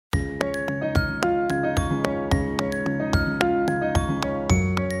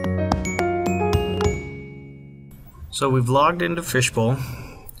So we've logged into Fishbowl,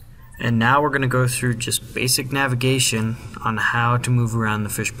 and now we're going to go through just basic navigation on how to move around the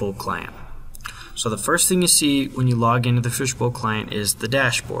Fishbowl client. So the first thing you see when you log into the Fishbowl client is the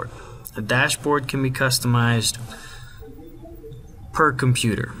dashboard. The dashboard can be customized per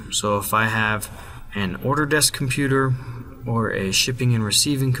computer. So if I have an order desk computer or a shipping and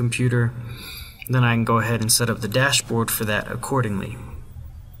receiving computer, then I can go ahead and set up the dashboard for that accordingly.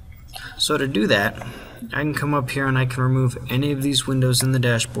 So to do that, I can come up here and I can remove any of these windows in the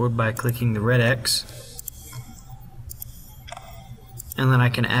dashboard by clicking the red X, and then I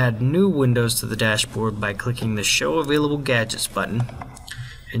can add new windows to the dashboard by clicking the Show Available Gadgets button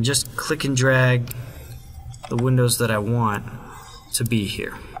and just click and drag the windows that I want to be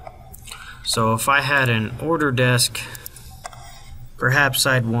here. So if I had an order desk, perhaps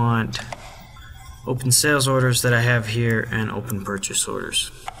I'd want open sales orders that I have here and open purchase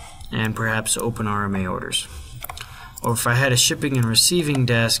orders, and perhaps open RMA orders. Or if I had a shipping and receiving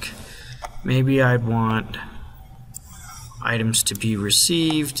desk, maybe I'd want items to be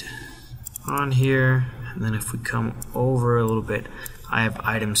received on here, and then if we come over a little bit, I have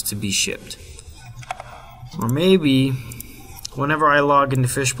items to be shipped. Or maybe whenever I log into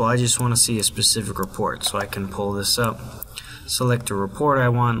Fishbowl, I just want to see a specific report, so I can pull this up, select a report I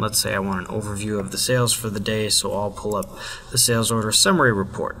want. Let's say I want an overview of the sales for the day, so I'll pull up the sales order summary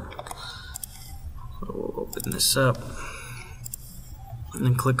report. So we'll open this up and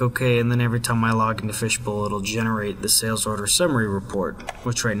then click OK, and then every time I log into Fishbowl, it'll generate the sales order summary report,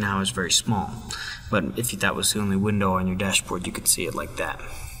 which right now is very small. But if that was the only window on your dashboard, you could see it like that.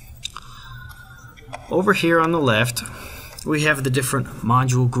 Over here on the left, we have the different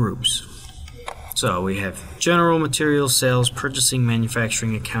module groups. So we have general, material, sales, purchasing,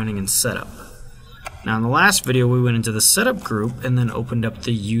 manufacturing, accounting, and setup. Now in the last video, we went into the setup group and then opened up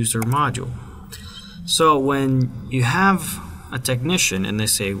the user module. So when you have a technician and they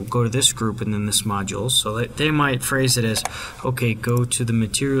say, well, go to this group and then this module, so that they might phrase it as, okay, go to the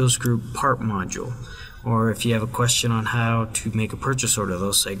materials group part module. Or if you have a question on how to make a purchase order,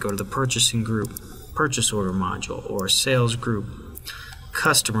 they'll say, go to the purchasing group purchase order module, or sales group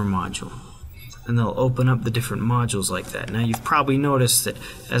customer module. And they'll open up the different modules like that. Now you've probably noticed that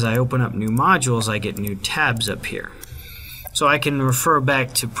as I open up new modules, I get new tabs up here. So I can refer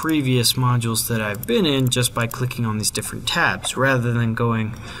back to previous modules that I've been in just by clicking on these different tabs, rather than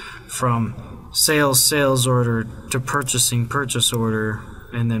going from sales order to purchasing purchase order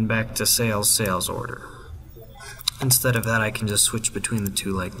and then back to sales order. Instead of that, I can just switch between the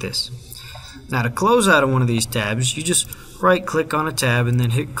two like this. Now to close out of one of these tabs, you just right click on a tab and then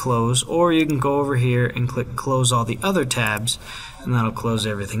hit close, or you can go over here and click close all the other tabs, and that'll close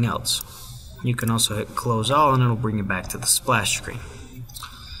everything else. You can also hit close all and it'll bring you back to the splash screen.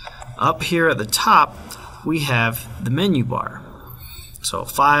 Up here at the top, we have the menu bar. So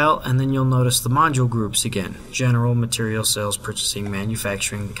file, and then you'll notice the module groups again: general, material, sales, purchasing,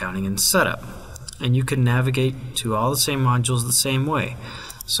 manufacturing, accounting, and setup. And you can navigate to all the same modules the same way.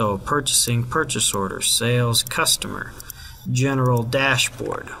 So purchasing, purchase order, sales, customer, general,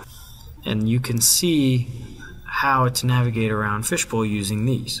 dashboard. And you can see how to navigate around Fishbowl using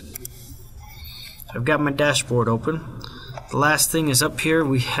these. I've got my dashboard open. The last thing is up here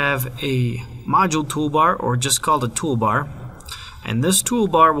we have a module toolbar, or just called a toolbar. And this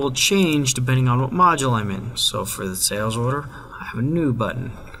toolbar will change depending on what module I'm in. So for the sales order, I have a new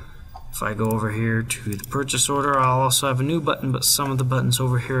button. If I go over here to the purchase order, I'll also have a new button, but some of the buttons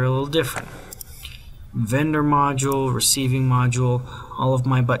over here are a little different. Vendor module, receiving module, all of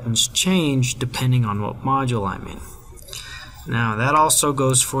my buttons change depending on what module I'm in. Now that also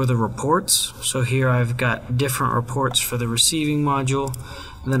goes for the reports. So here I've got different reports for the receiving module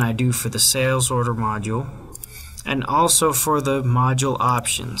than I do for the sales order module, and also for the module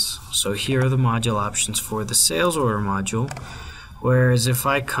options. So here are the module options for the sales order module, whereas if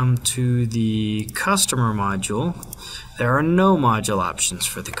I come to the customer module, there are no module options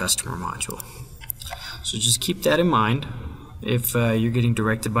for the customer module. So just keep that in mind. If you're getting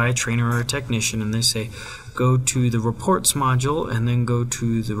directed by a trainer or a technician and they say go to the reports module and then go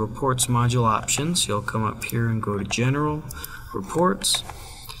to the reports module options, you'll come up here and go to general, reports,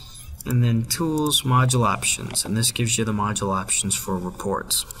 and then tools, module options, and this gives you the module options for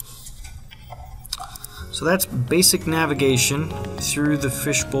reports. So that's basic navigation through the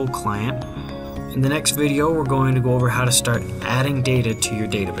Fishbowl client. In the next video, we're going to go over how to start adding data to your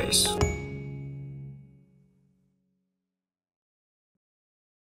database.